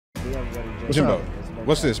Jimbo,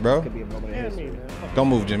 what's this, bro? Don't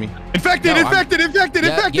move, Jimmy. Infected, infected.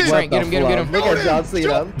 Get him. Look at John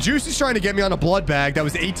Cena. Juice is trying to get me on a blood bag that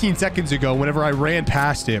was 18 seconds ago whenever I ran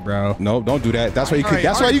past it, bro. No, don't do that. That's why you could.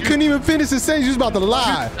 That's why you couldn't even finish the sentence. You was about to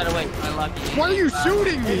lie. Why are you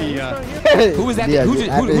shooting me? Who was that? Yeah, who did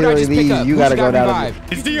I just pick up? You gotta go down.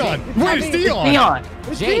 It's Dion. Wait, it's Dion. Dion.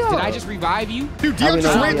 Jake, did I just revive you? Dude, Dion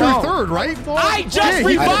just ran through third, right? I just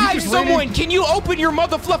revived someone. Can you open your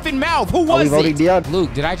motherfluffing mouth? Who was it? Dion?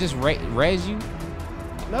 Luke, did I just res you?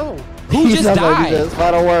 No. Who just died?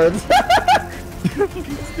 Final words.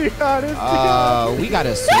 We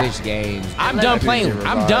gotta switch games. I'm done playing.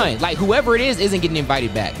 I'm done. Like whoever it is isn't getting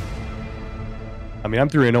invited back. I mean, I'm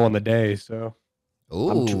 3-0 on the day, so. Ooh.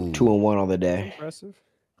 I'm 2-1 on the day. Impressive.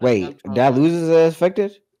 Wait, that loses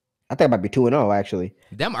affected? I think it might be 2-0 actually.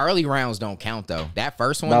 Them early rounds don't count though. That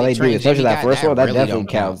first one. No, they do. Especially that first one. That definitely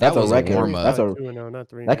counts. That's a record. That's a. 2-0, not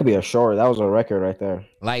 3-0. That could be a short. That was a record right there.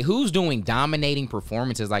 Like who's doing dominating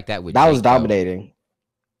performances like that with? That Jake, was dominating.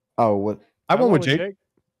 Oh, what? I went with Jake.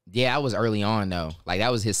 Yeah, I was early on though. Like that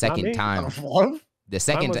was his second time. The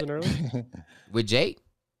second time with Jake.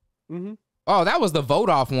 Oh, that was the vote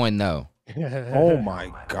off one though. Oh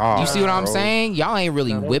my God. You see what I'm saying? Y'all ain't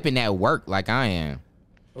really whipping that work like I am.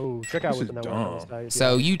 Oh, check out what's in that one.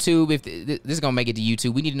 So YouTube, if this is gonna make it to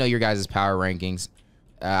YouTube, we need to know your guys' power rankings.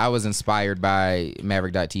 I was inspired by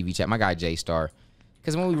Maveriq.tv chat, my guy J Star,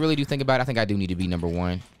 because when we really do think about it, I think I do need to be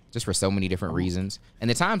 #1, just for so many different reasons. And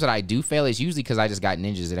the times that I do fail, it's usually because I just got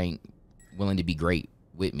ninjas that ain't willing to be great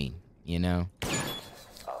with me, you know.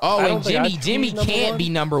 Oh, and Jimmy can't be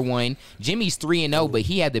 #1. Jimmy's 3-0, but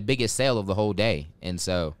he had the biggest sale of the whole day, and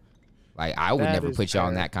so like I would never put y'all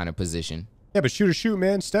in that kind of position. Yeah, but shoot,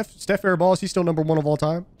 man. Steph airballs. He's still #1 of all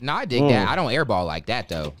time. No, I dig that. I don't airball like that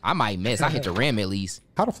though. I might miss. I hit the rim at least.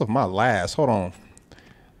 How the fuck my last? Hold on.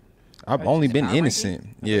 I've only been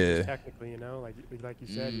innocent. Yeah. Technically, you know, like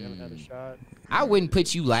you said, you haven't had a shot. I wouldn't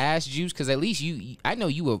put you last, Juice, because at least I know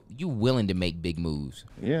you willing to make big moves.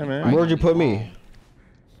 Yeah, man. Where'd you put me?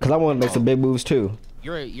 Because I want to make some big moves too.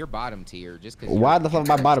 You're bottom tier, just because. Why the fuck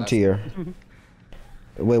am I bottom tier?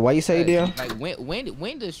 Wait, why you say, Dion? Like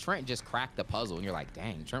when does Trent just crack the puzzle and you're like,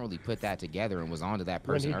 dang, Trent really put that together and was onto that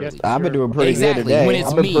person early. I've been doing pretty good today. When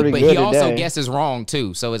it's me, but he also guesses wrong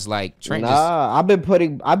too. So it's like Trent. Nah, I've been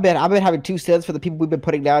having 2 cents for the people we've been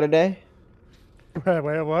putting down today.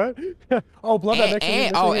 Wait, what? Oh, blood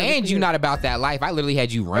and you not about that life. I literally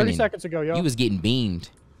had you running. 30 seconds ago, yo. You was getting beamed.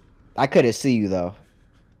 I couldn't see you though.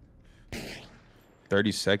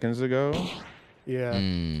 30 seconds ago. Yeah.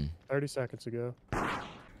 30 seconds ago.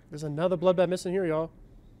 There's another blood bag missing here, y'all.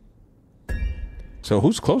 So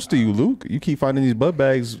who's close to you, Luke? You keep finding these blood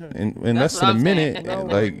bags in less than a minute.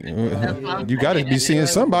 Like, you got to be seeing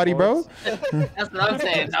somebody, bro. That's what I'm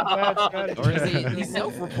saying. Or is he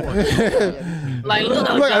self-reported? Like,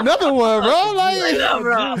 look, another one, bro. Like,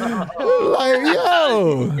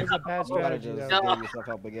 yo. It's a bad strategy, though.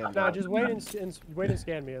 No, just wait and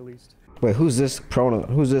scan me at least. Wait, who's this prone?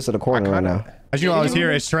 Who's this in the corner right now? As you know, I was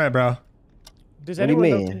here. It's Trent, bro. Does what do you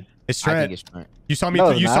anyone mean? know? It's Trent. I think it's Trent. You saw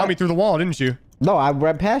me. You saw me through the wall, didn't you? No, I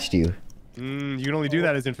ran past you. You can only do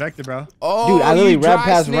that as infected, bro. Oh, dude, I literally ran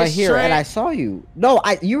past snitch, right here, Trent. and I saw you. No,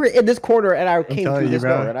 you were in this corner, and I came through this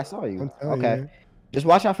bro. door, and I saw you. Okay. You. Just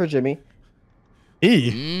watch out for Jimmy. You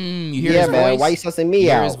hear his man. voice? Why you sussing me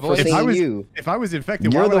out for seeing you? If I was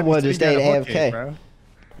infected, you're why would the one just staying AFK. bro?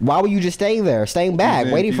 Why were you just staying there, staying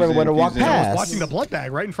back, waiting for everyone to walk past? I was watching the blood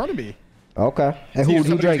bag right in front of me. Okay. And who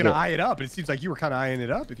drank it? Gonna eye it up. It seems like you were kind of eyeing it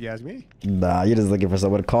up, if you ask me. Nah, you're just looking for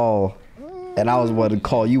someone to call. And I was one to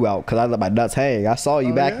call you out because I let my nuts hang. I saw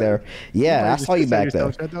you back there. Yeah, I saw you back there.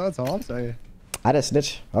 That's all I'm saying. I didn't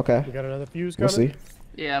snitch. Okay. You got another fuse coming? We'll see.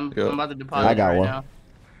 Yeah, I'm about to deposit I got right one. now.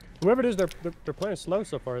 Whoever it is, they're playing slow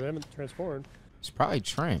so far. They haven't transformed. It's probably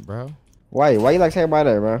Trent, bro. Why you like saying my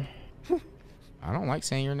name, man? I don't like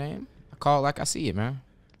saying your name. I call it like I see it, man.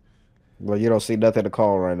 Well, you don't see nothing to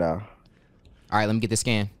call right now. All right, let me get the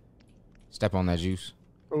scan. Step on that juice.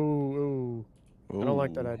 Ooh. I don't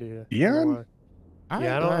like that idea. Dion? All right,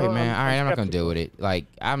 man. All right, I'm not gonna deal with it. Like,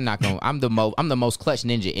 I'm not gonna. I'm the most clutch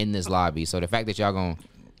ninja in this lobby. So the fact that y'all gonna,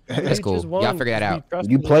 that's cool. Y'all figure that out.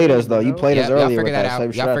 You played us though. You played us earlier. Y'all figure that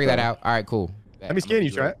out. Y'all figure that out. All right, cool. Let me scan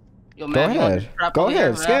you, Trent. Go ahead. Go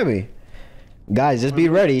ahead. Scan me. Guys, just be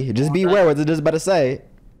ready. Just be aware what this is about to say.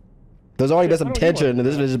 There's already been some tension, and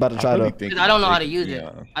this is about to try to. I don't know how to use it.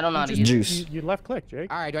 I don't know how to use it. Juice. You left click,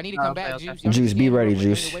 Jake. All right, do I need to come back, Juice? Juice, be ready,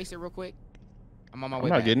 Juice. Waste it real quick. I'm on my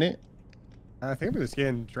way. I'm not getting it. I think I'm gonna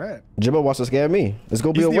scan Trent. Jimbo wants to scare me. It's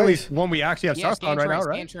gonna be a waste. One we actually have sus on right now,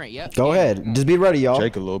 right? Trent, yep. Go ahead. Just be ready, y'all.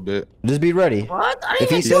 Jake a little bit. Just be ready. What? If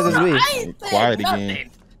he says it's me. Quiet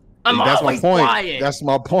again. I'm That's my always point. quiet. That's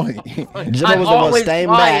my point. Jimbo I'm was the one always staying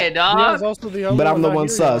quiet, back. dog. Also the only But I'm the not one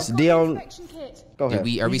here, sus. y'all. Dion, go ahead. Are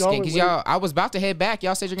we He's scanning? always- Cause y'all, I was about to head back.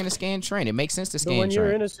 Y'all said you're gonna scan Trent. It makes sense to But scan when you're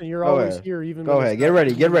Trent. innocent, you're Go always ahead. here. Even Go though ahead. it's Get not-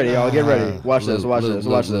 ready. Get ready, y'all. Get ready. Watch this. Luke, Watch Luke, this.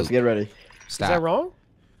 Luke, Watch Luke. this. Get ready. Stop. Is that wrong?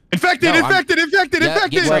 Infected, No, infected, infected, Yeah,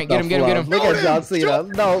 infected. get Trent. Get him. Get him. Get him. Look at John Cena.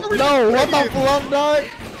 No, no. What the fuck, dog?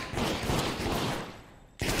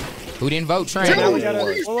 Who didn't vote Trent? Now we Dude, gotta, what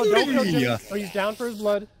are you hold on, don't kill Jimmy. doing? Oh, he's down for his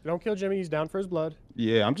blood. Don't kill Jimmy. He's down for his blood.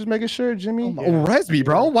 Yeah, I'm just making sure, Jimmy. Oh, res me,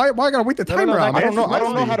 bro. Why I gotta wait the No, timer no, out? I don't know. man? I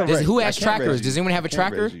don't know how to. Who I has can't trackers? res Does you. anyone have a I can't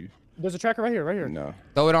tracker? res you. There's a tracker right here. Right here. No.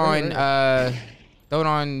 Throw it on. Right Throw it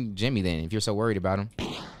on Jimmy then. If you're so worried about him.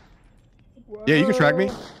 Yeah, you can track me.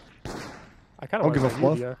 I kind Don't of give a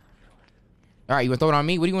fluff. Yeah. All right, you want to throw it on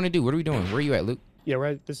me? What do you want to do? What are we doing? Where are you at, Luke? Yeah.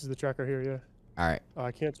 Right. This is the tracker here. Yeah. All right. Oh,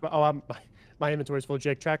 I can't. Oh, my inventory's full.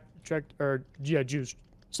 Jake, track, or yeah, juice.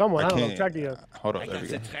 Someone. I don't know. can't. Track the. Hold up. There we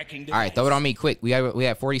go. All right, throw it on me quick. We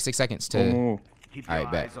have 46 seconds to. Ooh. Keep All your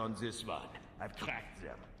right, bet. eyes on this one. I've tracked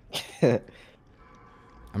them.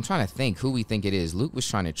 I'm trying to think who we think it is. Luke was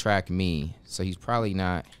trying to track me, so he's probably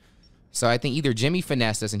not. So I think either Jimmy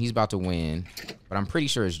finessed us and he's about to win, but I'm pretty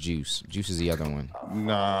sure it's Juice. Juice is the other one.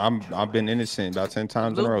 Nah, I've been innocent about 10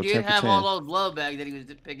 times in a row. Luke 10 did for have 10. all those blood bags that he was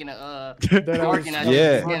just picking up. Marking at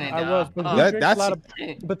Yeah. I was. But, Oh. he drinks That's- a lot of,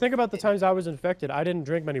 but think about the times I was infected. I didn't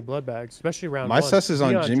drink many blood bags, especially round My one. sus is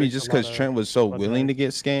on Dion Jimmy drinks just a lot because of Trent was so blood willing to bags.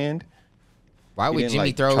 get scanned. Why He would didn't, Jimmy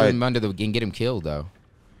like, throw try- him under the and get him killed though?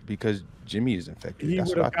 Because Jimmy is infected. He That's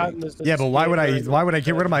would what have I gotten think. this. Yeah, but why would I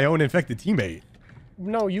get rid of my own infected teammate?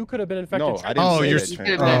 No, you could have been infected. No, I didn't Oh, say you're- that, You Trent.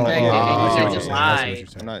 could have been infected. oh, You should oh, just oh, lied.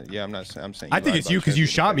 I'm not. Yeah, I'm saying. I think it's you because you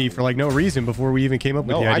shot me for like no reason before we even came up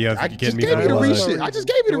with No, the idea I of just getting me. gave you the blood. reason. I just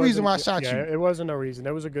gave you the reason why I shot Yeah, you. it wasn't no reason.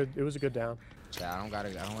 It was a good down. I don't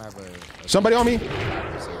have a Somebody on me.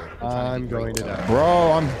 I'm going to die.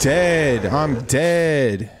 Bro, I'm dead. I'm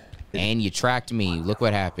dead. And you tracked me. Look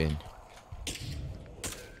what happened.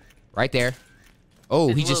 Right there. Oh,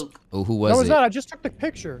 It's he just. Luke. Oh, who was No, it? it's not. I just took the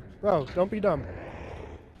picture, bro. Don't be dumb.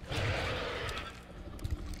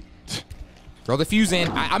 Throw the fuse in.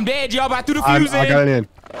 I'm dead, y'all. But I threw the I fuse got it in. in.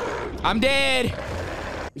 I'm dead.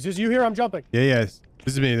 Is this you here? I'm jumping. Yeah, yes.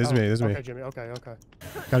 This is me. This is me. This is me. Okay, Jimmy. Okay.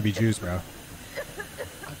 Gotta be Juice, bro.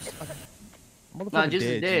 No, Juice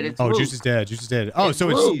is dead. It's Oh, Luke. Juice is dead. Juice is dead. Oh, It's so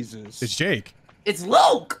Luke. it's Jake. It's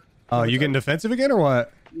Luke. Oh, you getting defensive again or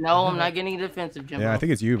what? No, I'm not getting defensive, Jimbo. Yeah, I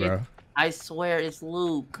think it's you, bro. I swear it's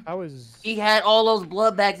Luke. I was. He had all those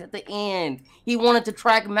blood bags at the end. He wanted to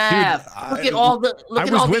track Mav. Dude, Look at all the I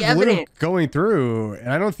was all with the evidence. Luke going through,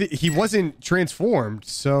 and I don't think he wasn't transformed.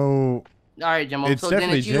 So All right, Jimbo. It's so then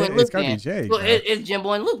definitely it's you Jay- and it's Luke gotta be then. Jay, So bro. it's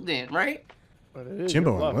Jimbo and Luke then, right? But it is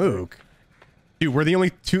Jimbo your and bluff, Luke. Dude, we're the only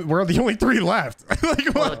two. We're the only three left. Like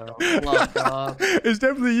what? Bluff, dog. It's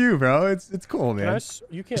definitely you, bro. It's cool, Can I man. s-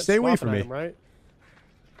 you can't Stay away swap from an me. item, right?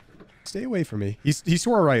 Stay away from me. He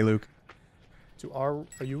swore right, Luke. To our.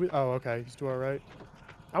 Are you? Oh, okay. He's to our right.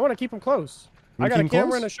 I want to keep him close. You I got a keep him camera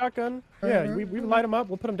close? and a shotgun. Yeah, we light him up.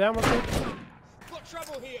 We'll put him down real quick.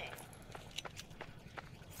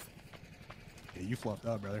 Yeah, you fluffed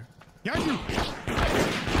up, brother. Got you.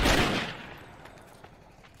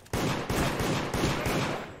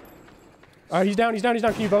 All right, he's down.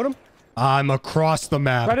 Can you vote him? I'm across the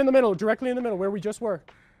map. Right in the middle, directly in the middle, where we just were.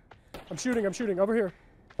 I'm shooting. Over here.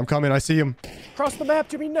 I'm coming. I see him. Across the map,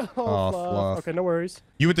 Jimmy. No. Oh, fluff. fluff. Okay, no worries.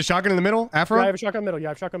 You with the shotgun in the middle, Afro? Yeah, I have a shotgun middle.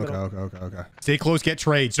 Okay. Stay close. Get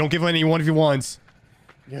trades. Don't give any 1v1s.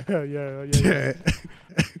 Yeah.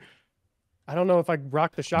 I don't know if I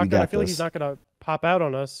rock the shotgun. I got feel like this. he's not gonna pop out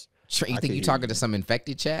on us. Trent, you I think can you hear talking you. to some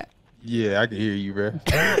infected chat? Yeah, I can hear you, bro.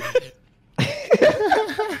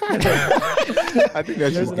 I think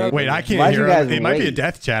that's just Wait, I can't Why'd hear you him. guys It might be a wait?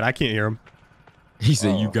 death chat. I can't hear him. He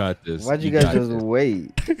said, "You got this." Why'd you guys got just this."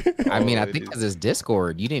 wait? I mean, I it think is. because it's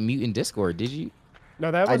Discord. You didn't mute in Discord, did you?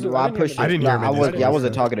 No, that I was. pushed. I didn't hear him in I Discord,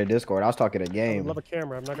 wasn't so- talking to Discord. I was talking to I game. love a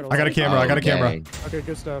camera. I'm not gonna. I got a lie. camera. I got a camera. dang. Okay,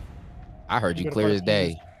 good stuff. I heard you Gotta clear find as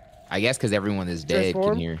day. I guess because everyone is dead can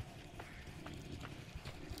Transform? hear.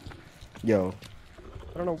 Yo,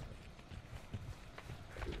 I don't know.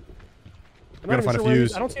 I'm Gotta not find a even sure where he-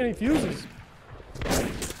 fuse. I don't see any fuses.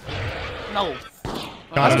 No.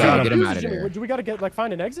 Got him, Okay, got him. get him out of Jimmy, there. do we gotta get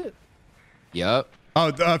find an exit? Yup.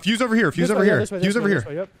 Oh, fuse over here. Fuse This over way, yeah, here. this way, Fuse this over way, here. this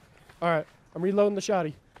way, Yep. All right, I'm reloading the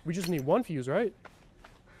shotty. We just need one fuse, right?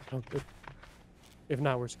 Oh, good. If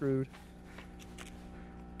not, we're screwed.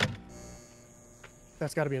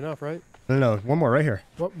 That's got to be enough, right? No, one more right here.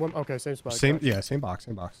 What? One, okay, same spot. Same, yeah, same box,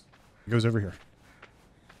 same box. It goes over here.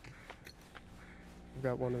 I've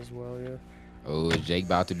got one as well, yeah. Oh, is Jake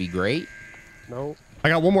about to be great? No. I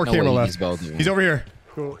got one more No camera way left. he's He's over here.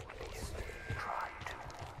 Cool.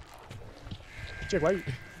 Jake, why?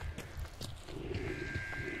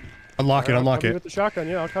 Unlock it, unlock it. With the shotgun,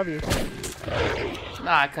 yeah, I'll cover you.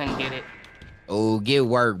 Nah, I couldn't get it. Oh, get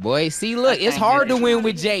work, boy. See, look, it's hard to win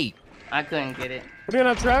with Jake. I couldn't get it. Put me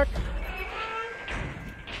on track.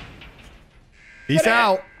 Peace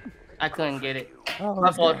out. I couldn't get it.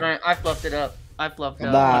 My fault, Trent. I fluffed it up. I fluffed it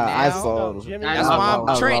up. Nah, I saw. That's why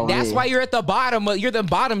I'm Trent. That's why you're at the bottom. You're the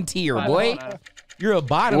bottom tier, boy. You're a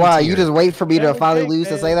bottom Why? tier. You just wait for me to finally lose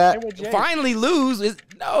to say that? Finally lose?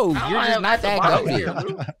 No, you're just not that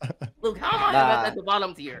good. Luke, how am I at the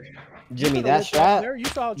bottom tier? Jimmy, that strat,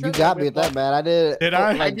 you got me with that, man. I did. Did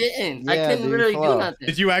I? I didn't. I couldn't really do nothing.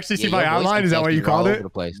 Did you actually see my outline? Is that what you called it?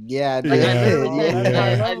 Yeah, I did.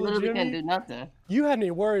 I literally can't do nothing. You had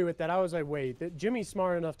me worried with that. I was like, wait, Jimmy's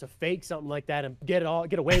smart enough to fake something like that and get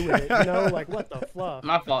away with it. You know, like what the fluff?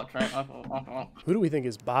 My fault, Trent. My fault. Who do we think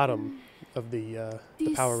is bottom of the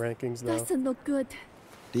power rankings, though? Doesn't look good.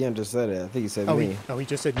 Dion just said it. I think he said me. He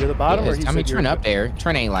just said you're the bottom, or he I mean, said Trent up there.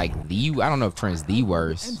 Trent ain't like the. I don't know if Trent's the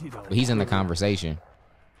worst, but he's in the conversation.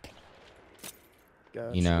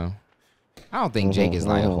 Gotcha. You know, I don't think Jake is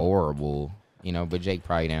like horrible. You know, but Jake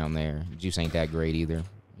probably down there. Juice ain't that great either.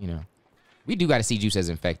 You know, we do got to see Juice as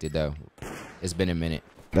infected though. It's been a minute.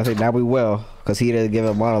 I think now we will, because he didn't give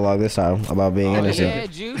a monologue this time about being innocent. Yeah,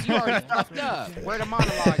 Juice, you already fucked up. Where the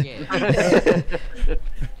monologue at?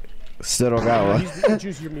 Still don't got one.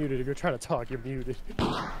 Juice, you're muted. If you're trying to talk, you're muted.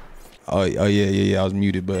 Oh yeah. I was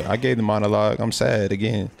muted, but I gave the monologue. I'm sad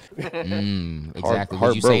again. Exactly. What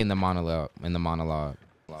did you say in the monologue?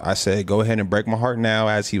 I said, "Go ahead and break my heart now."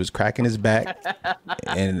 As he was cracking his back,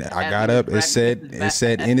 and I got up. It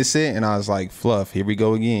said innocent, and I was like, "Fluff, here we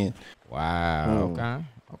go again." Wow.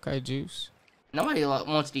 Okay, Juice. Nobody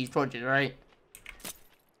wants these torches, right?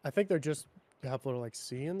 I think they're just helpful to like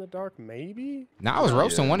see in the dark, maybe. Now I was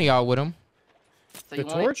roasting one of y'all with them. So the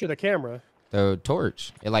torch or the camera? The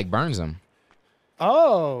torch. It like burns them.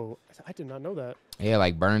 Oh, I did not know that. Yeah,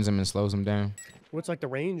 like burns them and slows them down. What's like the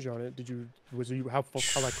range on it?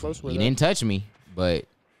 How like close were You they? didn't touch me, but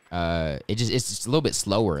it's just a little bit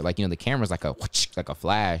slower. Like, you know, the camera's like a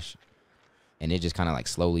flash, and it just kind of like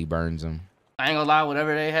slowly burns them. I ain't gonna lie,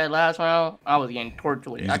 whatever they had last round, I was getting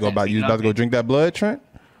tortured with it. You about to go drink that blood, Trent?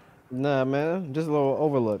 Nah, man, just a little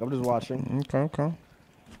overlook. I'm just watching. Okay.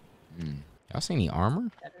 Y'all see any armor?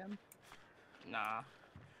 Nah.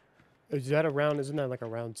 Is that a round? Isn't that like a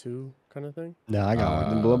round 2 kind of thing? Nah, I got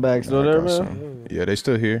one. The blood bags still there, man. Yeah, they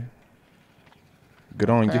still here. Good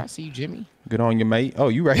on you. I see you, Jimmy. Good on you, mate. Oh,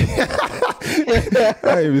 you right. I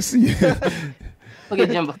didn't even see you. Look at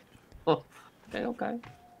Jimbo. Oh, okay.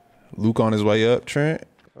 Luke on his way up, Trent.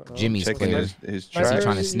 Jimmy's checking clear. his He's trash.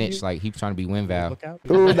 trying to snitch, like he's trying to be WinVal.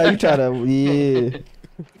 Ooh, now you try to, yeah.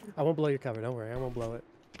 I won't blow your cover. Don't worry, I won't blow it.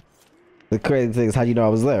 The crazy thing is, how you know I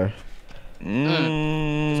was there? 'Cause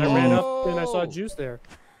I ran up and I saw Juice there.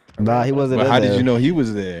 Nah, he wasn't. But how there. did you know he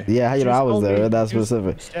was there? Yeah, how you know I was there? That's Juice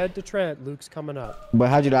specific. said to Trent, Luke's coming up. But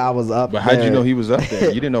how'd you know I was up? But how'd you know he was up there?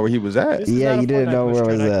 You didn't know where he was at. This is Yeah, not a you didn't Fortnite know where I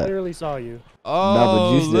question. was I at. clearly saw you. Oh, No,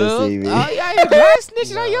 but you still Luke. see me. Oh, yeah, you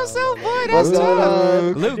snitching on yourself, boy. That's What's going tough.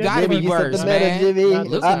 on? Luke gotta Jimmy, be you set worse, the meta, man. Jimmy.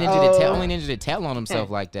 Luke's a ninja to tell, only ninja to tell on himself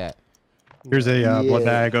like that. Here's a blood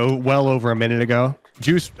bag. Oh, well over a minute ago.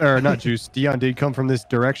 Juice, or not Juice. Dion did come from this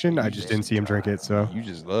direction. I just didn't see him drink it. So You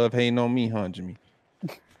just love hating on me, huh, Jimmy?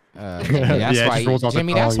 Jimmy, that's Yeah, it why, just rolls off the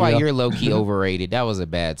Jimmy, that's tongue, why yeah. you're low key overrated. That was a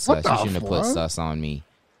bad sus. You shouldn't have put fuck? sus on me.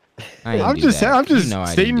 I'm just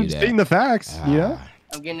stating the facts. You know.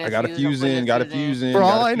 I'm getting I got a fuse in. Got a fuse in. For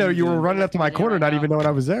all I know, you were running up to my corner, not even knowing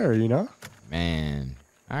I was there. You know. Man.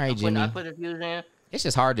 All right, Jimmy. I put a fuse in. It's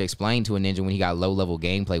just hard to explain to a ninja when he got low-level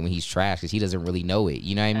gameplay when he's trash because he doesn't really know it.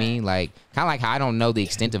 You know what I mean? Like, kind of like how I don't know the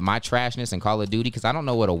extent of my trashness in Call of Duty because I don't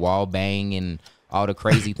know what a wall bang and all the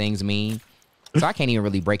crazy things mean. So I can't even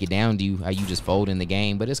really break it down to you how you just fold in the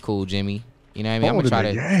game. But it's cool, Jimmy. You know what I mean? I'm gonna try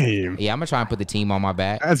to. Yeah, I'm gonna try and put the team on my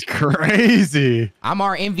back. That's crazy. I'm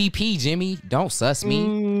our MVP, Jimmy. Don't sus me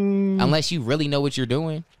unless you really know what you're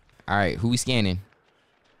doing. All right, who we scanning?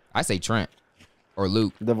 I say Trent or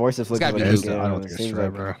Luke. The voice is gotta be Luke. Luke. I don't think it's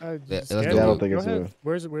Trent, bro. Let's Scan go it. I don't Luke. think Go it's ahead. you.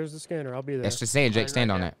 Where's the scanner? I'll be there. That's just saying, Jake.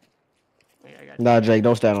 Stand on that. Nah, Jake,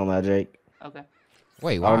 don't stand on that, Jake. Okay.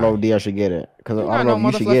 Wait, why? I don't know if Dion should get it because I not don't know no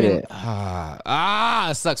if you should get motherfucking-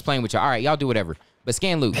 it. It sucks playing with you. All right, y'all do whatever. But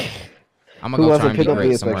scan Luke. I'm Who gonna go wants try to and be pick up the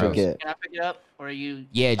great somewhere inspection else. kit? Can I pick it up or are you?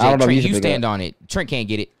 Yeah, I don't Jake, know if Trent, you should you pick stand it up. on it. Trent can't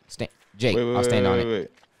get it. Jake, I'll stand on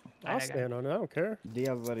it. I'll stand on it. I don't care.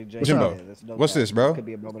 Dion's letting Jay Jimbo, what's this, bro? Could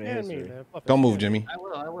be a moment in history. Don't move, Jimmy. I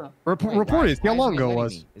will. Report it. See how long ago it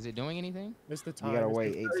was. Is it doing anything? It's the time. You gotta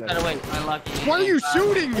wait 8 You seconds. gotta wait. Unlock it. Why are you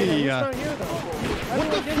shooting me? He's not here, though. What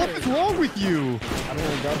the fuck is wrong with you? I'm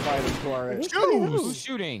hearing gunfire to our Who's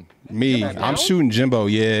shooting? Me. I'm shooting Jimbo.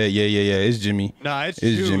 Yeah. It's Jimmy. Nah, it's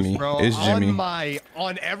It's Juice, Jimmy. bro. It's Jimmy.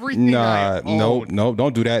 On everything I Nah, own. no,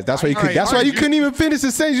 don't do that. That's why you could. Alright, That's why alright, you couldn't even finish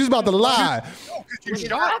the sentence. You was about to lie. You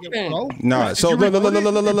shot me, bro. Nah. So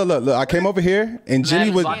look. I came over here and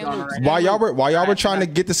Jimmy was while y'all were trying to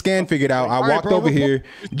get the scan figured out. I walked over here.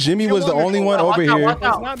 Jimmy was the only one over here. It's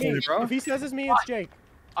not me. If he says it's me, it's Jake.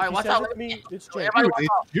 All right, watch out. It's me. It's Jake. Everybody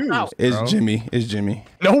watch out. It's Jimmy. It's Jimmy.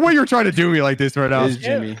 No way you're trying to do me like this right now. It's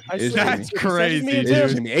Jimmy. It's Jimmy. That's crazy, It's dude.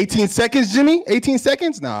 It's Jimmy. 18 seconds, Jimmy. 18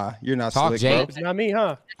 seconds. Nah, you're not Talk, slick, Jake. bro. It's not me,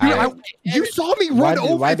 huh? You saw me run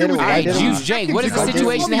over. why didn't we- Alright, didn't Juice, we- Jake, what is the Why didn't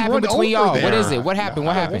situation that happened between y'all? What is it? What happened?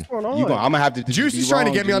 What happened? What's going I'm on? gonna have to. Juice is trying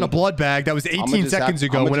to get me on a blood bag that was 18 just seconds have-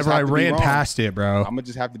 ago I'ma just whenever I have to be ran wrong. past it, bro. I'm gonna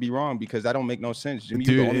just have to be wrong because that don't make no sense, Jimmy.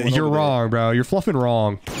 You the only Dude, one you're over there. wrong, bro. You're fluffing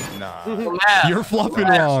wrong. Nah, You're fluffing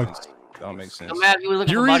wrong. don't make sense.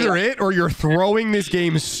 You're either it or you're throwing this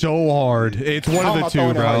game so hard. It's one of the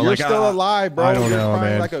two, bro. You're Like, still alive, bro. I don't You're know, crying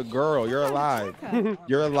man. like a girl. You're alive.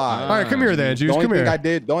 You're alive. All right, come here then, Juice. Come here.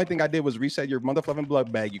 The only thing I did was reset your motherfucking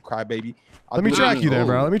blood bag, you crybaby. Let me track you then,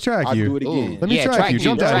 bro. Let me track I'll do you. it again. Let me track you.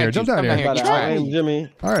 Jump down here. Jump down here. I'm Jimmy.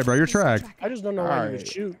 All right, bro. You're tracked. I just don't know why you would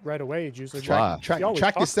shoot right away, Juice. Like, you always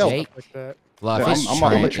Track talk yourself. stuff like that. Love, I'm it's about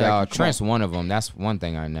to Trent. track you. Come Trent's one of them. That's one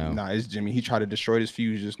thing I know. Nah, it's Jimmy. He tried to destroy this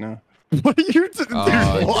fuse just now. What are you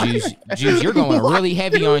doing? Juice, you're going really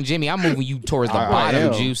heavy on Jimmy. I'm moving you towards the I bottom,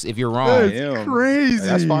 am. Juice, if you're wrong. That's crazy.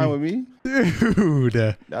 That's fine with me.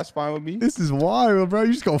 Dude. That's fine with me. This is wild, bro.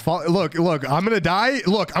 You just go follow. Look, I'm gonna die.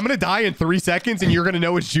 Look, I'm gonna die in 3 seconds, and you're gonna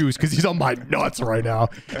know it's Juice because he's on my nuts right now.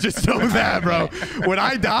 Just know that, bro. When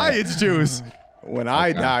I die, it's Juice. When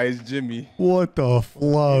I die, it's Jimmy. What the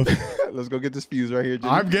fluff? Let's go get this fuse right here, Jimmy.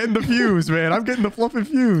 I'm getting the fuse, man. I'm getting the fluffing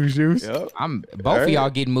fuse, Juice. Yep. Both of y'all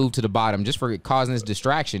getting moved to the bottom just for causing this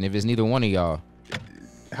distraction. If it's neither one of y'all,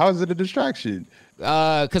 How is it a distraction?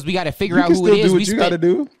 because we got to figure You out can who still it is. do what you gotta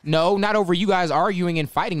do. No, not over you guys arguing and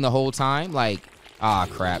fighting the whole time. Like,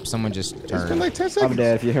 crap, someone just It's turned. been like 10 I'm seconds.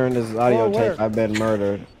 dead. If you're hearing this audio Whoa, where? tape, I've been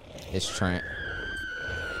murdered. It's Trent.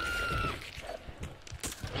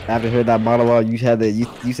 After hearing that monologue, you had that.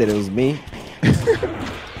 You said it was me.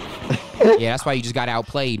 Yeah, that's why you just got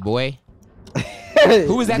outplayed, boy.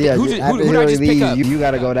 Who was that? Yeah, Who did I hearing just pick these, up? You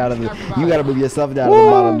gotta go down to the. You gotta move yourself down to the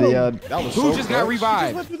bottom, Dion. That was Who so just got close. Just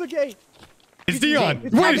revived? went through the gate. It's Dion.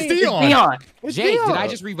 It's Wait, not it's me. Dion. Dion. It's Jake, Dion. did I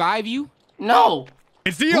just revive you? No.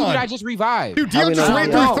 It's Who did I Dion. just revive? Dude, Dion mean, just I ran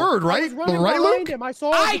don't through know. third, I right? was running Right, behind Luke? him. I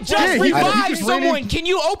saw I him. just he revived just ran in. someone. Can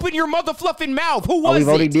you open your motherfucking mouth? Who Are we was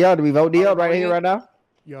voting it? Dion? Do we vote Dion right here, right now?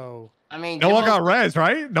 Yo. I mean, No one got res,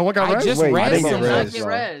 right? No one got I res? just Wait, I read didn't get someone. I res. did not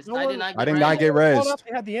get res. No I one- did not I get did not get res. Hold up,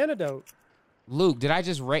 they had the antidote. Luke, did I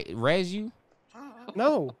just res you?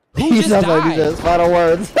 No. Who He just sounds like he died? says final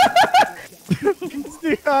words. It's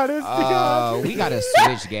Dion. It's Dion. We gotta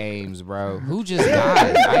switch games, bro. Who just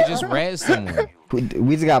died? I just read someone.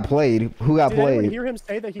 We just got played. Who got Did anyone played? hear him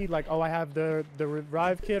say that he like, oh, I have the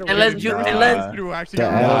revive kit? Or And let's whatever? and let's Dude, actually,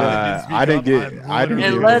 The I didn't get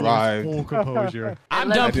And let's- revived. full composure. I'm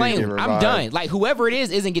Let's- done I didn't playing. get I'm revived. done. Like whoever it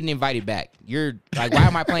is isn't getting invited back. You're like, why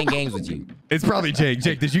am I playing games with you? It's probably Jake.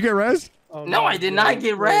 Jake, did you get res? Oh, No, I did not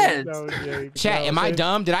get res. No, Jake. Chat, No, am I Jake.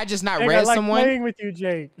 dumb? Did I just not Jake, I res like someone? playing with you,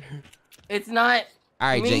 Jake. It's not. All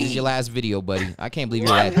right, me. Jake, this is your last video, buddy. I can't believe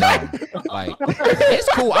you're that dumb. Like, it's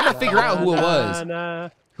cool. I'm gonna figure out who it was. Nah,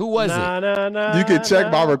 Who was it? nah, You can check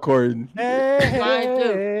my nah. recording. Hey, Mine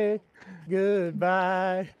too. hey,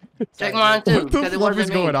 goodbye. Check mine too, What the because it fuck is wasn't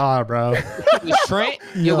me. going on, bro? It was Trent.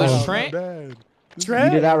 It was Trent. You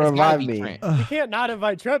Trent, did not It's gotta revive be me. Trent. you can't not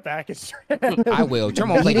invite Trent back. It's Trent. I will. Trent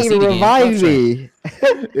won't He play didn't Deceit even again. revive Fuck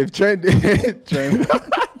Trent. me. If Trent did, Trent.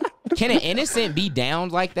 Can an innocent be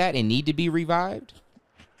downed like that and need to be revived?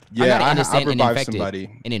 Yeah, not I innocent and revived infected.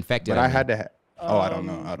 somebody. And infected. But I had to. Oh, I don't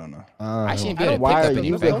know. I don't know. I shouldn't be able to Why pick are up an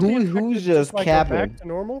you- infected. who's just like, go capping? back to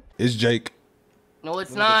normal? It's Jake. No,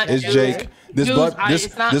 it's not. It's Juice. Jake. This Juice, blood. I- This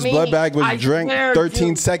it's not this me. blood bag was I drank swear, 13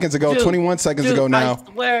 Juice. seconds ago. Juice. 21 seconds Juice, ago now.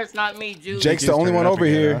 I swear it's not me, Juice. Jake's the only one over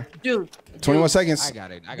here. Juice. 21 Juice. seconds. I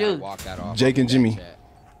gotta Dude. walk that off. Jake and That Jimmy. chat.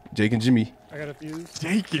 Jake and Jimmy. I got a fuse.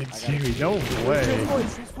 Jake and Jimmy, no way.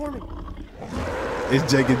 She's for me.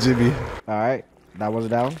 It's Jake and Jimmy. All right, that was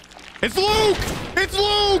down. It's Luke! It's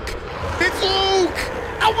Luke! It's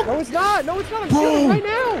Luke! No, it's not. No, it's not. I'm shooting right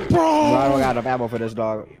now. No, I don't got enough ammo for this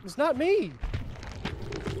dog. It's not me.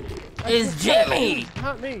 It's Jimmy.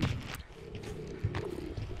 Not me.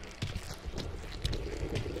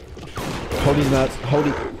 Hold these nuts. Hold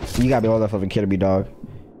it. You gotta be all that fucking kidding me, dog.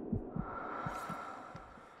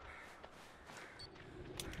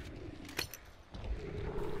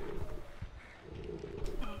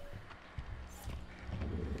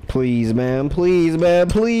 Please, man. Please, man.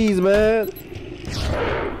 Please, man.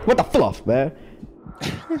 What the fluff, man?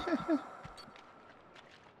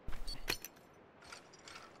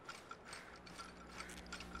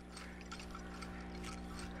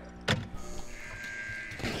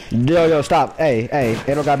 Yo, stop. Hey,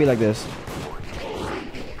 it don't gotta be like this.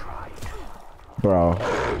 Bro.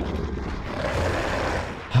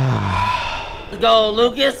 Let's go,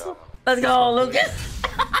 Lucas. Let's go, Lucas.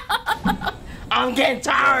 I'm getting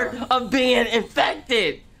tired of being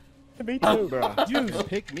infected. Me too, bro. Juice,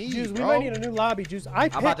 pick me, Juice, we bro. might need a new lobby, Juice.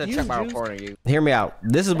 I'm about to check my recording. You. Hear me out.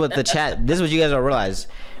 This is what the chat. This is what you guys don't realize.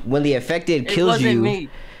 When the infected kills you,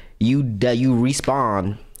 you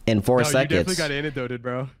respawn in 4 seconds. You definitely got antidoted,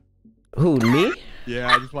 bro. Who, me?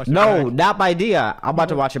 Yeah, I just watched it. No, not by Dion. I'm about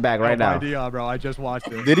to watch it back right now. By Dion, bro. I just watched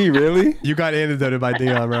it. Did he really? You got antidoted by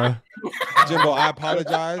Dion, bro. Jimbo, I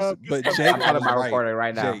apologize, but Jake I'm on my recording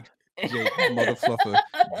right now. Jake, mother fluffer.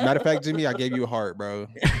 Matter of fact, Jimmy, I gave you a heart, bro.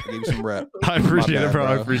 I gave you some rep. I appreciate it, bro.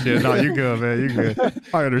 I appreciate it. No, you good, man. You good.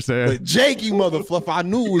 I understand. But Jake, you mother fluffer, I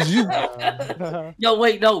knew it was you. Yo,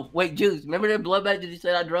 wait, Juice. Remember that bloodbath that you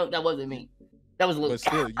said I drunk? That wasn't me. That was Luke. But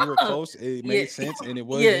still, you were close. It made sense, and it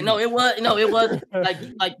was. Yeah, no, it was.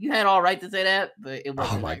 Like you had all right to say that, but it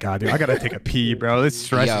wasn't. Oh my god, dude! I gotta take a pee, bro. This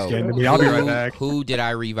stress is getting to me. I'll be right back. Who did I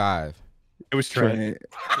revive? It was Trent.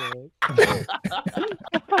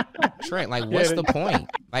 Trent, like, what's the point?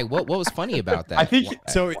 Like, what was funny about that? I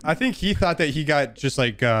think he thought that he got just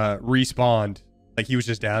like respawned. Like he was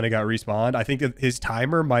just down and got respawned. I think that his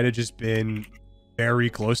timer might have just been very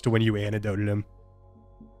close to when you antidoted him.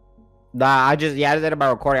 Nah, I did it by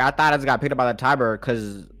recording. I thought I just got picked up by the timer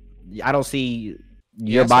because I don't see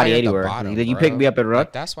your body anywhere. Did you pick me up and run?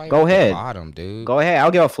 Like, that's why go ahead. Bottom, dude. Go ahead.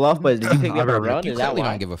 I'll give a fluff, but did you pick me up and run? You clearly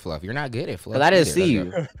don't give a fluff. You're not good at fluff. Because I didn't see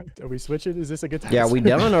you. Are we switching? Is this a good time? Yeah, we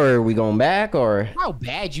done or are we going back or? How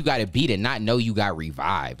bad you got to be to not know you got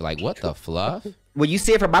revived? Like, what the fluff? When you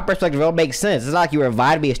see it from my perspective, it don't make sense. It's not like you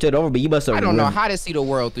revived me and stood over, but you must have. I don't know how to see the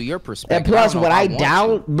world through your perspective. And plus, when I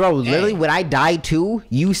down, bro, literally when I died too,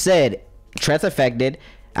 you said Trent's affected.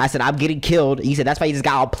 I said I'm getting killed. You said that's why you just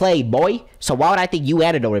got outplayed, boy. So why would I think you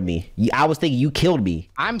antidoted me? I was thinking you killed me.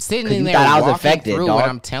 I'm sitting in there walking through and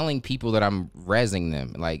I'm telling people that I'm rezzing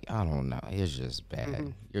them. Like, I don't know. It's just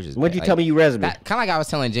bad. You're just. What'd you tell me you rezzed me? Kind of like I was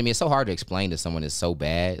telling Jimmy. It's so hard to explain to someone that's so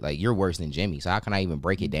bad. Like, you're worse than Jimmy. So how can I even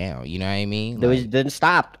break it down? You know what I mean? Like, didn't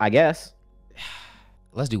stop, I guess.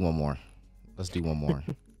 Let's do one more.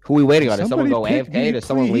 Who we waiting on? Did someone go AFK? Did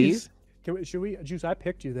someone leave? Should we? Juice, I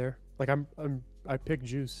picked you there. Like I picked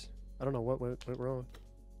Juice. I don't know what went wrong.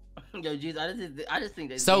 Yo, Juice, I just think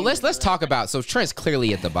that. So let's talk about. So Trent's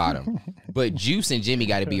clearly at the bottom, but Juice and Jimmy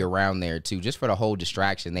got to be around there too, just for the whole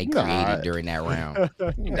distraction they created during that round.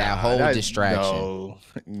 That whole distraction. No.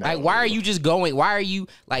 Like, why are you just going? Why are you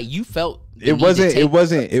like you felt? It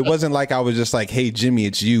wasn't like I was just like, hey Jimmy,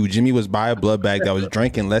 it's you. Jimmy was by a blood bag that was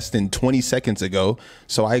drinking less than 20 seconds ago.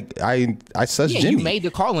 So I sussed Jimmy. You made the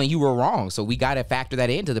call and you were wrong. So we got to factor that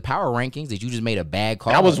into the power rankings that you just made a bad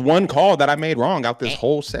call. That was one call that I made wrong out this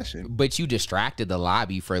whole session. But you distracted the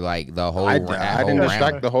lobby for like the whole. I didn't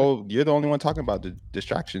distract the whole. You're the only one talking about the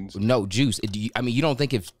distractions. No, Juice. I mean, you don't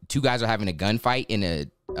think if two guys are having a gunfight in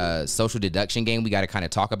a social deduction game, we got to kind of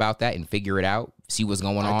talk about that and figure it out, see what's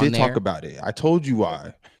going on there? I did talk about it. I told you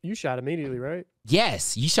why. You shot immediately, right?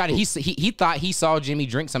 Yes, you shot it. He thought he saw Jimmy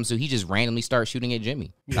drink some, so he just randomly started shooting at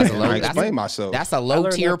Jimmy. That's a low. I explained myself. That's a low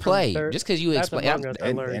tier play. Just because you explain,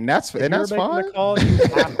 and that's fine. The call, you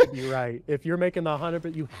have to be right. If you're making the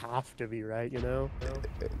 100, you have to be right. You know.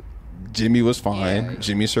 Jimmy was fine. Yeah.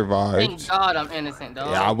 Jimmy survived. Thank God I'm innocent, dog.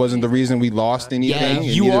 Yeah, I wasn't the reason we lost anything. Yeah,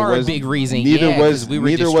 you are a big reason. Neither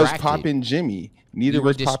was popping Jimmy. Neither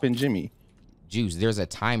was popping Jimmy. Juice, there's a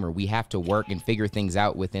timer. We have to work and figure things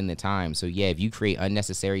out within the time. So yeah, if you create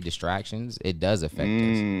unnecessary distractions, it does affect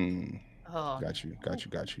us. Oh. Got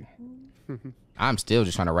you. I'm still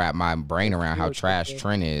just trying to wrap my brain around how trash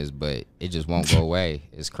Trent is, but it just won't go away.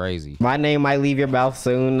 It's crazy. My name might leave your mouth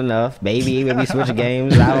soon enough. Maybe even we switch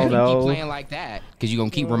games. I don't know. Keep playing like that because you're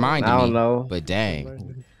going to keep reminding me. I don't know. But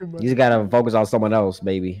dang. You just got to focus on someone else,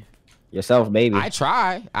 baby. Yourself, baby. I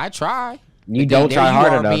try. You don't try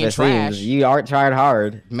hard enough, it seems. You aren't trying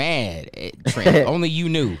hard. Man, Trent, only you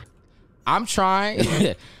knew. I'm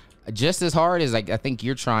trying just as hard as I think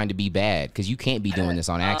you're trying to be bad because you can't be doing this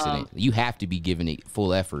on accident. You have to be giving it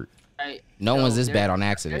full effort. No one's this bad on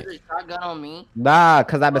accident. There's a shotgun on me. Nah,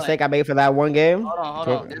 because that mistake I made for that one game. Hold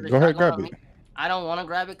on. Go ahead, grab it. I don't want to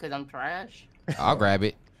grab it because I'm trash. I'll grab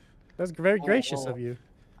it. That's very gracious of you.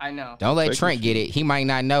 I know. Don't let Trent get it. He might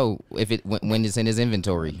not know if it when it's in his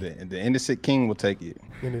inventory. The innocent king will take it.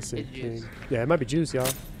 Innocent king. Yeah, it might be Juice, y'all.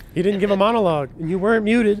 He didn't give a monologue, and you weren't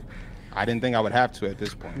muted. I didn't think I would have to at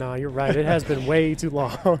this point. No, you're right. It has been way too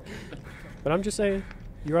long. But I'm just saying,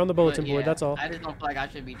 you're on the bulletin board. That's all. I just don't feel like I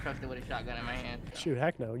should be trusted with a shotgun in my hand. Shoot,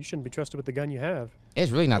 heck no. You shouldn't be trusted with the gun you have.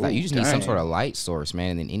 It's really not that. You just need some dang. sort of light source, man,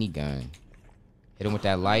 and then any gun. Hit him with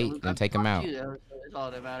that light and take him out. That's all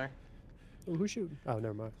that matter. Ooh, who's shooting? Oh,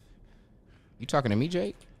 never mind. You talking to me,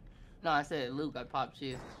 Jake? No, I said Luke. I popped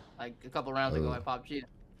you. Like a couple rounds ago, I popped you.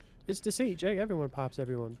 It's Deceit, Jake. Everyone pops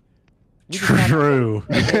everyone. True.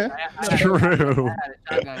 I True. had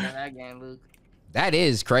a shotgun in that game, Luke. That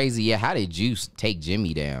is crazy. Yeah, how did Juice take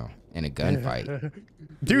Jimmy down in a gunfight?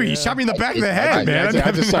 Dude, he shot me in the back of the head, man.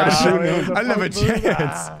 I just started shooting. I didn't have a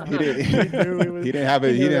chance. He didn't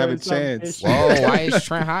have a chance. Whoa, why is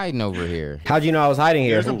Trent hiding over here? How'd you know I was hiding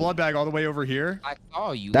here? There's a blood bag all the way over here. I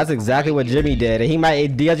saw you. That's exactly what Jimmy did. And he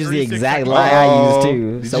might Dion just the 36 exact seconds. lie I used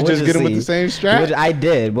too. Did So you we'll just get him with see. the same strap? I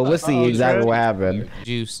did, but we'll see exactly what happened.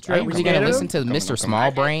 Juice. Are Trent, you we really gonna scared listen to him? Mr.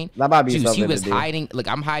 Small Brain? That might be Juice, something he was to do. hiding. Look,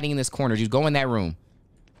 I'm hiding in this corner. Juice, go in that room.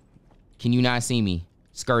 Can you not see me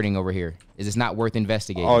skirting over here? Is this not worth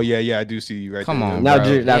investigating? Oh yeah, I do see you right Come there. on, Now, bro.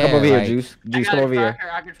 Juice, now come Yeah, over here, like- Juice. I Juice, got come a over here.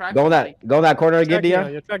 tracker. I can track Go in somebody. that corner and get Track Dion.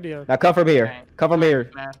 Dion. Yeah, track Dion. Now come from here. Come from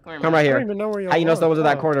here. Man, come here, Come man. right I here. don't even know where you How you know someone's in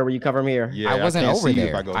that are. corner where you come from here? Yeah, I wasn't can't over see you there.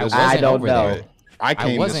 if I go I this wasn't way. I don't over know. there. I came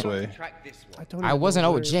this wasn't- way. I wasn't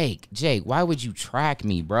over. Jake, why would you track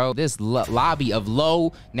me, bro? This lobby of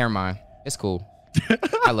low. Never mind. It's cool.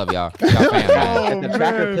 I love y'all. Y'all fam, man. If the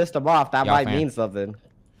tracker pissed him off, that Y'all might fan. mean something.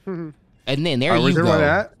 And then there Where's you everyone go.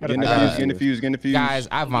 at? Get in the fuse, get in the fuse. Guys,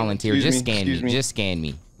 I volunteer. Excuse Just me, scan me. excuse me. Just scan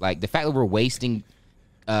me. Like the fact that we're wasting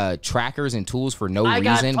trackers and tools for no I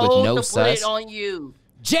got reason with told no to put it sus. on you.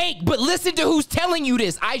 Jake, but listen to who's telling you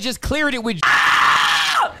this. I just cleared it with.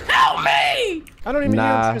 Ah! Help me! I don't even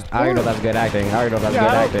Nah, hear him I already know that's good acting. I already know that's Yeah,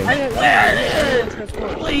 good I acting. Where it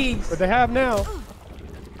is? Please. But they have now.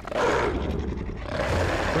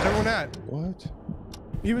 Where's everyone at? What?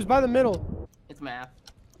 He was by the middle. It's math.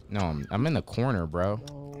 No, I'm in the corner, bro.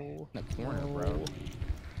 No. In the corner, bro.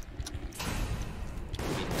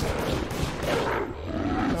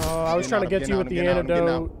 Oh, I was trying to get you with the getting out, I'm getting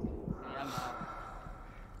out. antidote.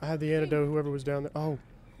 I had the antidote, whoever was down there. Oh,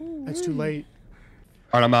 it's too late.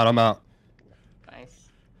 All right, I'm out. Nice.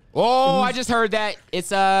 Oh, I just heard that. It's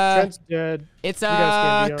Trent's dead. it's You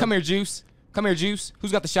guys can't be come here, Juice. Come here, Juice.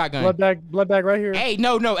 Who's got the shotgun? Blood bag right here. Hey,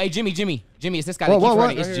 no. Hey, Jimmy. It's this guy Whoa, that keeps whoa,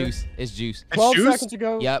 running. what? It's Juice. It's Juice. 12 Juice? seconds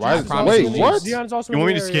ago. Yep. Why I is- promise wait, you. what? Dion's also You in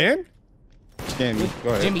want me the to area. scan? Scan me. Go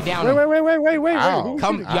ahead. Jimmy, down Wait, him. wait. Ow. Who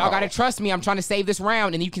Come, shooting? y'all gotta trust me. I'm trying to save this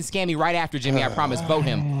round, and you can scan me right after, Jimmy. I promise. Vote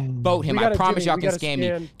him. I promise y'all can scan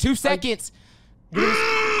me. 2 seconds.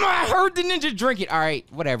 I heard the ninja drink it. All right,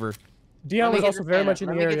 whatever. Dion Let me was get also the very scanner. much in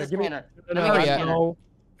Let the me get area. the Give me. scanner. No, Let me get the scanner. no.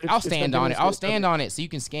 I'll It's stand been on it. doing I'll this. stand on it so you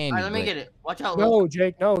can scan All me. right, let me but- get it. Watch out, Luke. No,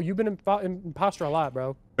 Jake, no. You've been imposter a lot,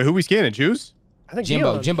 bro. Wait, who we scanning? Juice? I think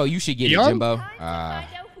Jimbo, Dion. you should get Dion? it, Jimbo. All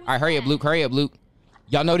right, hurry up, Luke.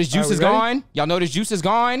 Y'all know this juice we is ready?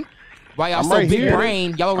 gone? Why y'all I'm so right big here.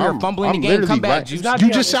 brain? Y'all over here fumbling I'm the game. literally Come back, right- Juice. Not You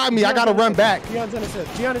Dion, just shot me. I Dion's gotta run innocent. back. Dion's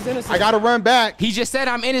innocent. Dion is innocent. I gotta run back. He just said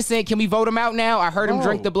I'm innocent. Can we vote him out now? I heard him Bro,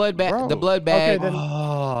 drink the blood bag. bro. The blood Okay, bag. then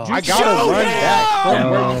I gotta Shoot run him! back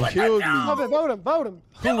from where you killed me. vote him.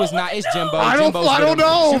 Who was not? It's Jimbo. I don't Jimbo's with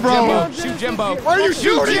know, him. bro. Shoot Jimbo. Why are you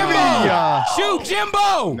shooting me? Shoot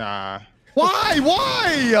Jimbo. Nah. Why?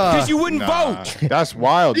 Because you wouldn't Nah. vote. That's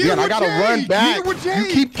wild. Neither Dion, I would gotta Jake. run back. Neither would You Jake.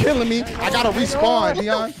 keep killing me. I gotta respawn,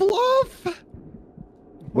 Dion. Fluff.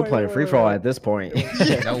 We're playing free for all at this point.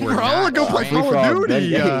 No, we're Bro, I not. wanna go play man. Call of Duty.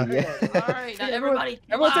 Yeah. All right, now everybody.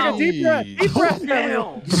 Everyone take a deep breath. Deep breath.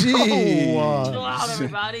 Chill. Jeez. Chill out,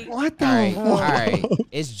 everybody. What the? All right, all right.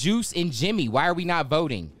 It's Juice and Jimmy. Why are we not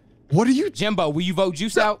voting? What are you? Jimbo, will you vote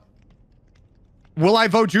Juice out? Will I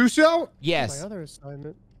vote Juice out? My Yes. other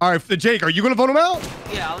assignment. All right, Jake, are you gonna vote him out?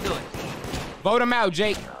 Yeah, I'll do it. Vote him out,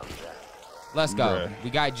 Jake. Let's go. Bruh. We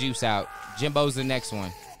got Juice out. Jimbo's the next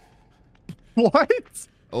one. What?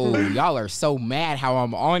 Oh, y'all are so mad how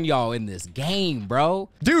I'm on y'all in this game, bro.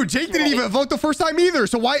 Dude, Jake didn't even vote the first time either.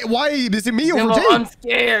 So why is it me over Jimbo, Jake? I'm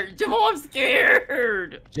scared. Jimbo, I'm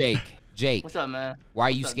scared. Jake, What's up, man? why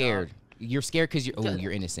are you What's up, scared? dog? You're scared because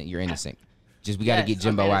you're innocent. You're innocent. Just we got to Yes, get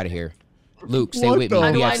Jimbo okay. out of here. Luke, stay What with me. the- How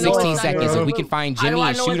We do have I know 16 it's not seconds. you? If we can find How do Jimmy I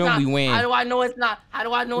and know shoot it's him, not? we win. How do I know it's not? How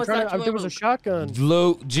do I know it's not you? There was a Luke? shotgun.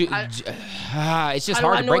 Luke, I- it's just How do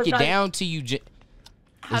hard I to know break it's it not- down to you.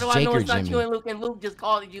 How do I know it's not you and Luke? And Luke just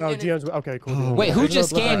called you. Oh, Dion's okay, cool. Wait, who just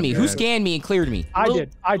scanned me? Who scanned me and cleared me? I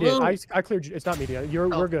did. I Luke. cleared you. It's not me, Dion.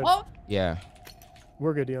 We're good. Yeah.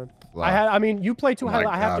 We're good, Dion. Wow. I mean, you play too high.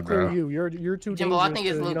 I have to clear bro. you. You're too Jimbo, dangerous. I think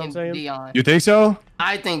it's to, Luke you know and what I'm saying? Dion. You think so?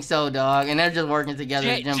 I think so, dog. And they're just working together,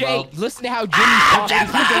 Jimbo. Jake, listen to how Jimmy's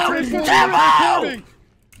talking.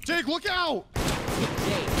 Jake, look out!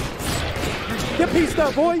 Get pieced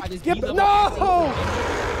up, boy. No!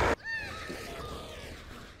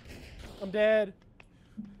 I'm dead.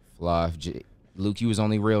 Fluff. Luke, you was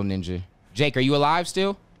only real ninja. Jake, are you alive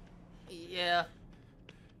still? Yeah.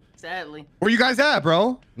 Sadly. Where you guys at,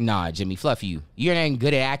 bro? Nah, Jimmy, fluff you. You're not even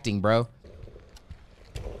good at acting, bro.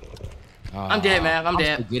 I'm dead, man. I'm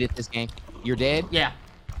dead. So good at this game. You're dead? Yeah.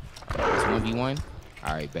 It's 1v1?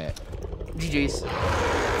 All right, bet. GG's.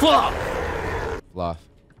 Fluff! Fluff.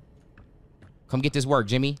 Come get this work,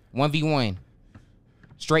 Jimmy. 1v1.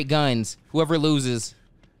 Straight guns. Whoever loses.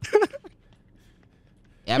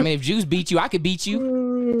 I mean, if Juice beat you, I could beat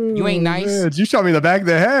you. You ain't nice. Man, you shot me in the back of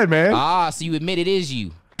the head, man. Ah, so you admit it is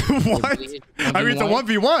you. What? I mean, it's a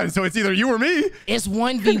 1v1, so it's either you or me. It's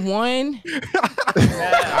 1v1. All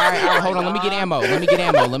right, hold on. Let me get ammo.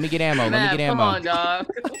 Come on, dog.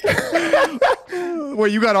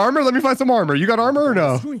 Wait, you got armor? Let me find some armor. You got armor or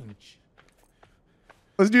no?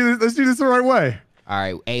 Let's do this. Let's do this the right way. All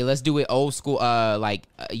right, hey, let's do it old school.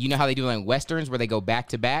 You know how they do it in westerns where they go back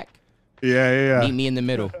to back. Yeah. Meet me in the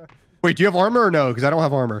middle. Wait, do you have armor or no? Because I don't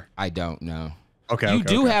have armor. I don't know. Okay. You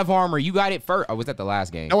do have armor. You got it first. Oh, was that the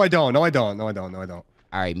last game? No, I don't. All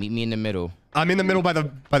right, meet me in the middle. I'm in the middle by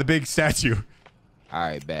the big statue. All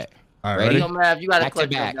right, bet. All right, ready? Yo, Mav, you gotta Back to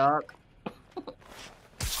clutch back. it, dog.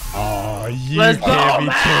 Oh, you Let's go, can't be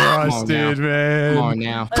man. trusted, man. Come on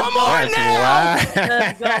now. Come on now.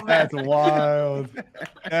 Let's go, man. That's wild.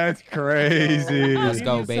 That's crazy. Let's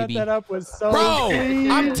go, You baby. Set that up was so Bro,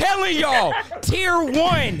 clean. I'm telling y'all, tier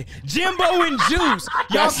 1, Jimbo and Juice.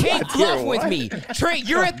 Y'all can't fluff with me. Trent,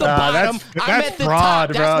 you're at the bottom. I'm that's at the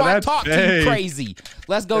fraud, top. That's bro. why I That's talk to you fake. crazy.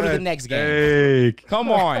 Let's go to the next game. Fake.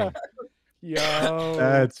 Come on. Yo.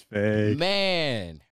 That's fake. Man.